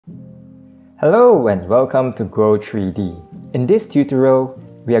Hello and welcome to Grow 3D. In this tutorial,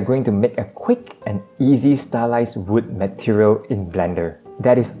 we are going to make a quick and easy stylized wood material in Blender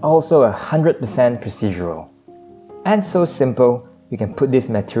that is also 100% procedural. And so simple, you can put this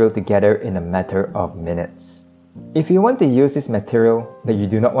material together in a matter of minutes. If you want to use this material but you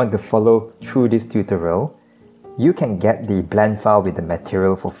do not want to follow through this tutorial, you can get the blend file with the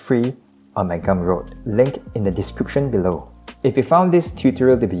material for free on my Gumroad, link in the description below. If you found this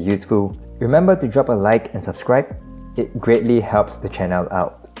tutorial to be useful, remember to drop a like and subscribe. It greatly helps the channel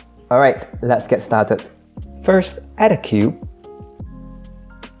out. Alright, let's get started. First, add a cube.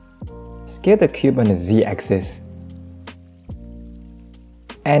 Scale the cube on the Z-axis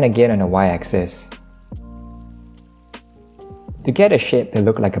and again on the Y-axis to get a shape that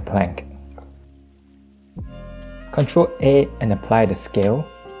looks like a plank. Ctrl A and apply the scale.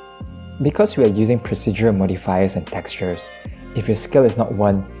 Because we are using procedural modifiers and textures, if your scale is not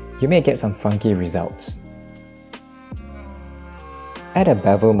 1, you may get some funky results. Add a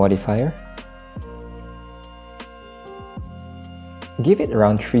bevel modifier. Give it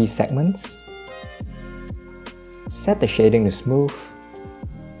around 3 segments. Set the shading to smooth.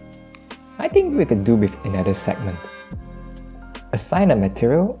 I think we could do with another segment. Assign a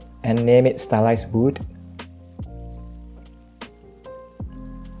material and name it Stylized Wood.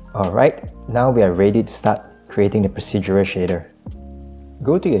 Alright, now we are ready to start creating the procedural shader.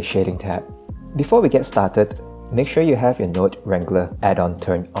 Go to your shading tab. Before we get started, make sure you have your Node Wrangler add-on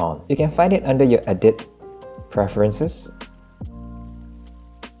turned on. You can find it under your Edit, Preferences.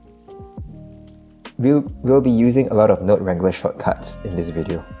 We'll be using a lot of Node Wrangler shortcuts in this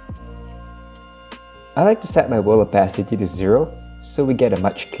video. I like to set my world opacity to 0 so we get a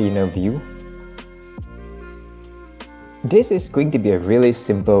much cleaner view. This is going to be a really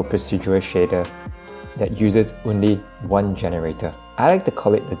simple procedural shader that uses only one generator. I like to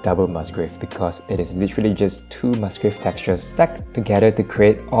call it the double Musgrave because it is literally just 2 Musgrave textures stacked together to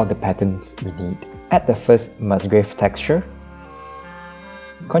create all the patterns we need. Add the first Musgrave texture.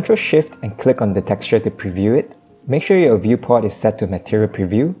 Ctrl Shift and click on the texture to preview it. Make sure your viewport is set to Material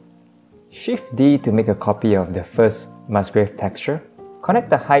Preview. Shift D to make a copy of the first Musgrave texture. Connect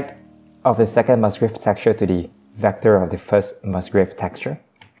the height of the second Musgrave texture to the vector of the first Musgrave texture.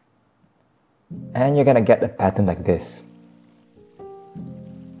 And you're gonna get a pattern like this.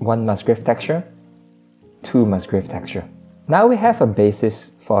 1 Musgrave texture, 2 Musgrave texture. Now we have a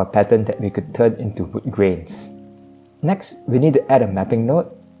basis for a pattern that we could turn into wood grains. Next, we need to add a mapping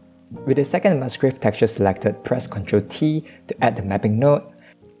node. With the second Musgrave texture selected, press Ctrl T to add the mapping node.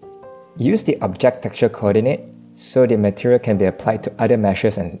 Use the object texture coordinate so the material can be applied to other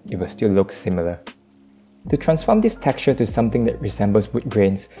meshes and it will still look similar. To transform this texture to something that resembles wood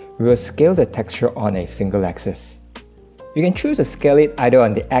grains, we will scale the texture on a single axis. You can choose to scale it either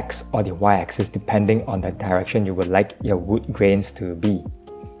on the X or the Y axis depending on the direction you would like your wood grains to be.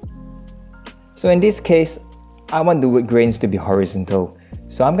 So in this case, I want the wood grains to be horizontal,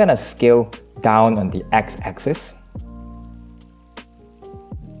 so I'm gonna scale down on the X axis.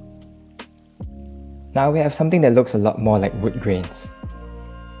 Now we have something that looks a lot more like wood grains.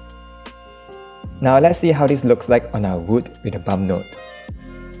 Now let's see how this looks like on our wood with a bump node.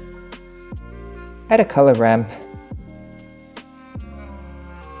 Add a color ramp.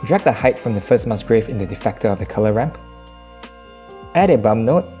 Drag the height from the first Musgrave into the vector of the color ramp. Add a bump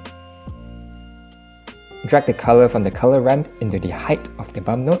node. Drag the color from the color ramp into the height of the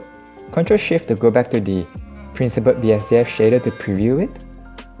bump node. Ctrl Shift to go back to the Principled BSDF shader to preview it.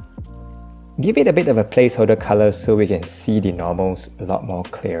 Give it a bit of a placeholder color so we can see the normals a lot more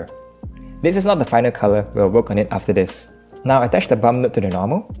clear. This is not the final color, we'll work on it after this. Now attach the bump node to the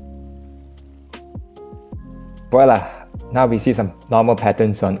normal. Voila! Now we see some normal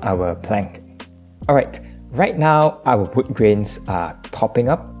patterns on our plank. Alright, right now our wood grains are popping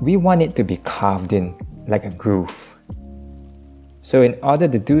up. We want it to be carved in, like a groove. So in order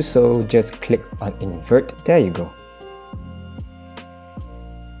to do so, just click on Invert. There you go.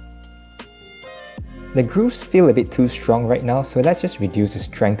 The grooves feel a bit too strong right now, so let's just reduce the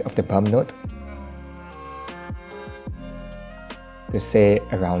strength of the bump node to say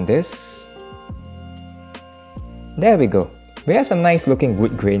around this. There we go. We have some nice looking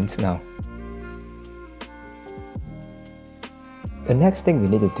wood grains now. The next thing we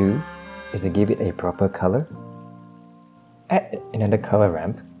need to do is to give it a proper color. Add another color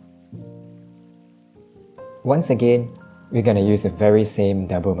ramp. Once again, we're gonna use the very same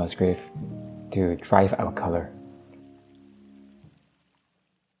double Musgrave to drive our color.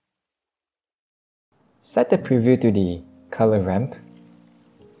 Set the preview to the color ramp.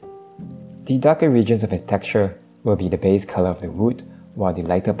 The darker regions of the texture will be the base color of the wood, while the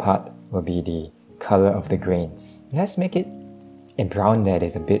lighter part will be the color of the grains. Let's make it a brown that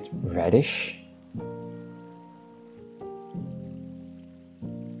is a bit reddish.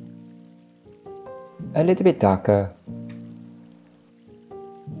 A little bit darker.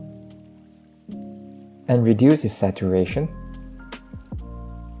 And reduce its saturation.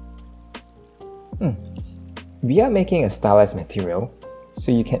 We are making a stylized material,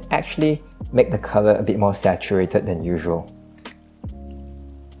 so you can actually make the color a bit more saturated than usual.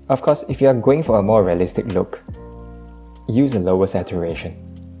 Of course, if you are going for a more realistic look, use a lower saturation.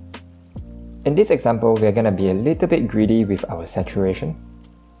 In this example, we are going to be a little bit greedy with our saturation.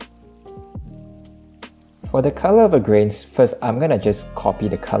 For the color of the grains, first I'm going to just copy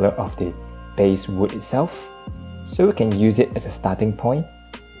the color of the base wood itself, so we can use it as a starting point.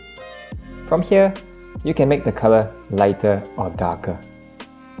 From here, you can make the color lighter or darker.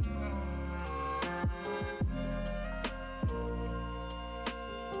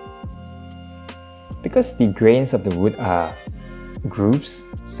 Because the grains of the wood are grooves,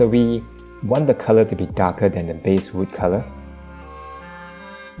 so we want the color to be darker than the base wood color.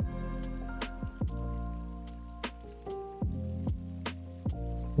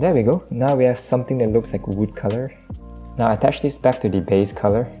 There we go, now we have something that looks like wood color. Now attach this back to the base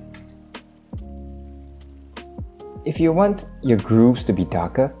color. If you want your grooves to be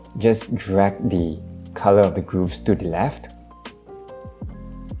darker, just drag the color of the grooves to the left.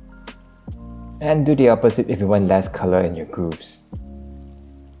 And do the opposite if you want less color in your grooves.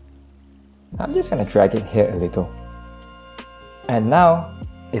 I'm just gonna drag it here a little. And now,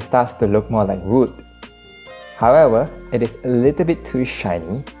 it starts to look more like wood. However, it is a little bit too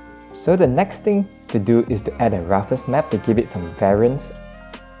shiny. So the next thing to do is to add a roughness map to give it some variance.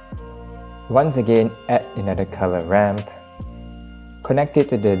 Once again, add another color ramp. Connect it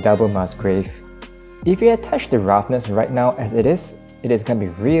to the double Musgrave. If you attach the roughness right now as it is going to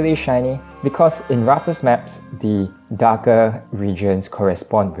be really shiny, because in roughness maps, the darker regions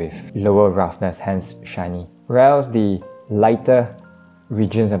correspond with lower roughness, hence shiny. Whereas the lighter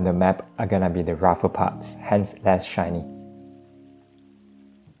regions of the map are going to be the rougher parts, hence less shiny.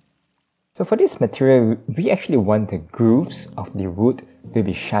 So for this material, we actually want the grooves of the wood to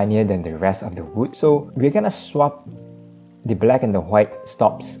be shinier than the rest of the wood. So we're going to swap the black and the white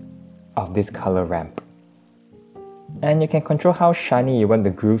stops of this color ramp. And you can control how shiny you want the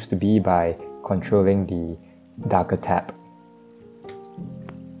grooves to be by controlling the darker tab.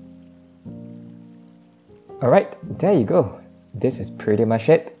 Alright, there you go. This is pretty much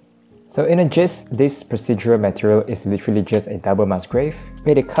it. So in a gist, this procedural material is literally just a double Musgrave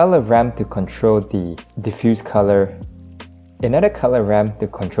with a color ramp to control the diffuse color, another color ramp to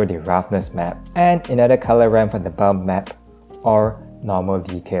control the roughness map, and another color ramp for the bump map or normal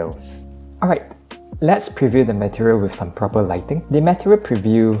details. Alright, let's preview the material with some proper lighting. The material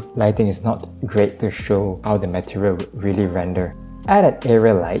preview lighting is not great to show how the material would really render. Add an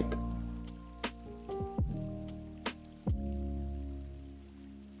area light.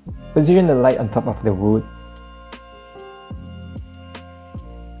 Position the light on top of the wood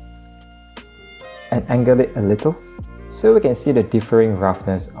and angle it a little so we can see the differing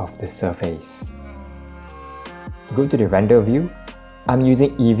roughness of the surface. Go to the render view. I'm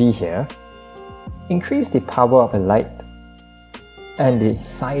using EV here. Increase the power of the light and the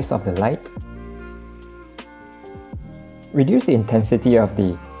size of the light. Reduce the intensity of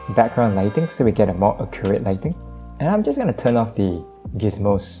the background lighting so we get a more accurate lighting. And I'm just going to turn off the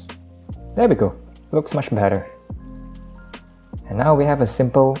gizmos. There we go, looks much better. And now we have a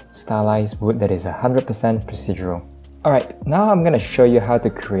simple stylized wood that is 100% procedural. Alright, now I'm going to show you how to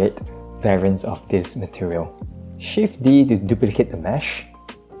create variants of this material. Shift D to duplicate the mesh.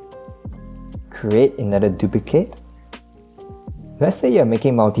 Create another duplicate. Let's say you're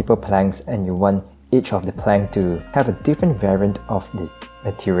making multiple planks and you want each of the plank to have a different variant of the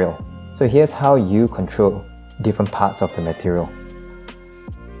material. So here's how you control different parts of the material.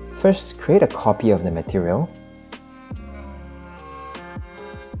 First, create a copy of the material.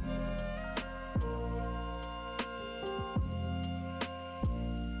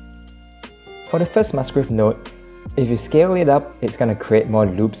 For the first Musgrave node, if you scale it up, it's going to create more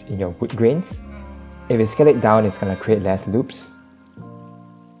loops in your wood grains. If you scale it down, it's going to create less loops.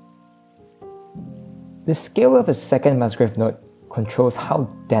 The scale of the second Musgrave node controls how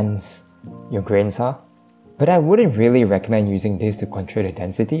dense your grains are. But I wouldn't really recommend using this to control the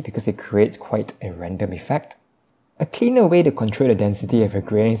density because it creates quite a random effect. A cleaner way to control the density of your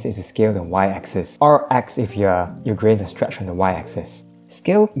grains is to scale the y-axis, or X if your grains are stretched on the y-axis.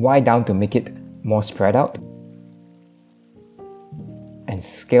 Scale y down to make it more spread out, and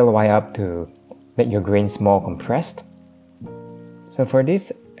scale y up to make your grains more compressed. So for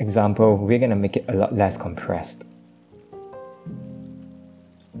this example, we're gonna make it a lot less compressed.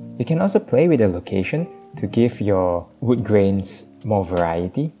 You can also play with the location to give your wood grains more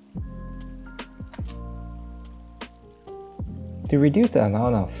variety. To reduce the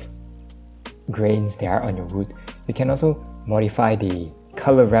amount of grains there are on your wood, you can also modify the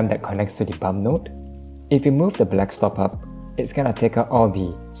color ramp that connects to the bump node. If you move the black stop up, it's gonna take out all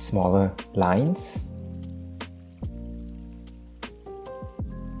the smaller lines.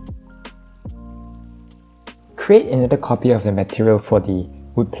 Create another copy of the material for the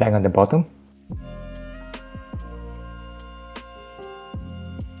wood plank on the bottom.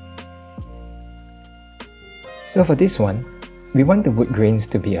 So for this one, we want the wood grains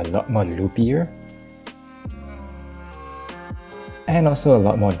to be a lot more loopier and also a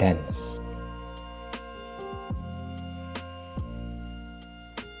lot more dense.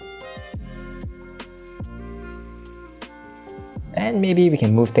 And maybe we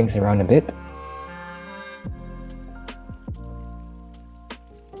can move things around a bit.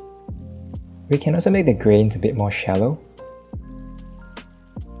 We can also make the grains a bit more shallow.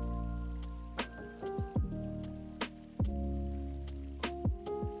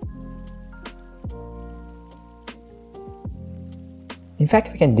 In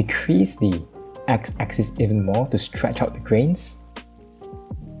fact, we can decrease the x-axis even more to stretch out the grains.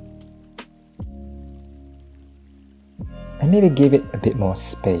 And maybe give it a bit more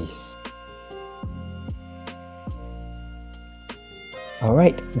space.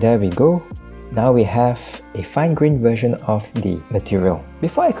 Alright, there we go. Now we have a fine-grained version of the material.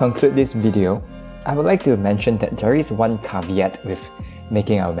 Before I conclude this video, I would like to mention that there is one caveat with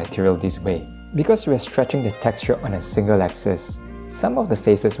making our material this way. Because we are stretching the texture on a single axis, some of the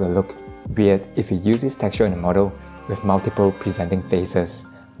faces will look weird if we use this texture in a model with multiple presenting faces,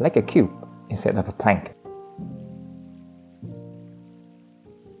 like a cube instead of a plank.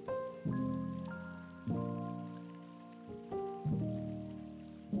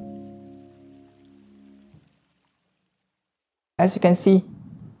 As you can see,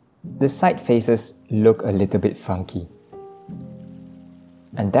 the side faces look a little bit funky.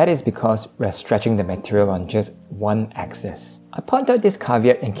 And that is because we're stretching the material on just one axis. I point out this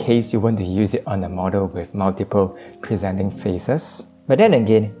caveat in case you want to use it on a model with multiple presenting faces. But then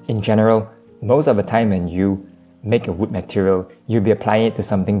again, in general, most of the time when you make a wood material, you'll be applying it to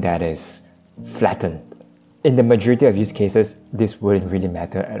something that is flattened. In the majority of use cases, this wouldn't really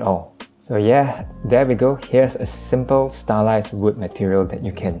matter at all. So yeah, there we go. Here's a simple stylized wood material that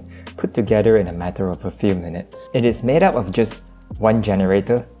you can put together in a matter of a few minutes. It is made up of just one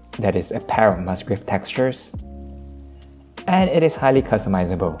generator, that is a pair of Musgrave textures, and it is highly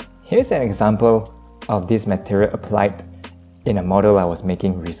customizable. Here's an example of this material applied in a model I was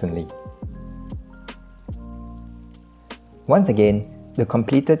making recently. Once again, the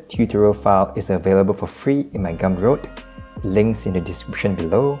completed tutorial file is available for free in my Gumroad, links in the description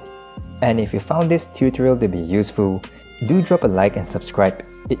below. And if you found this tutorial to be useful, do drop a like and subscribe.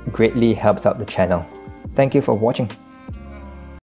 It greatly helps out the channel. Thank you for watching.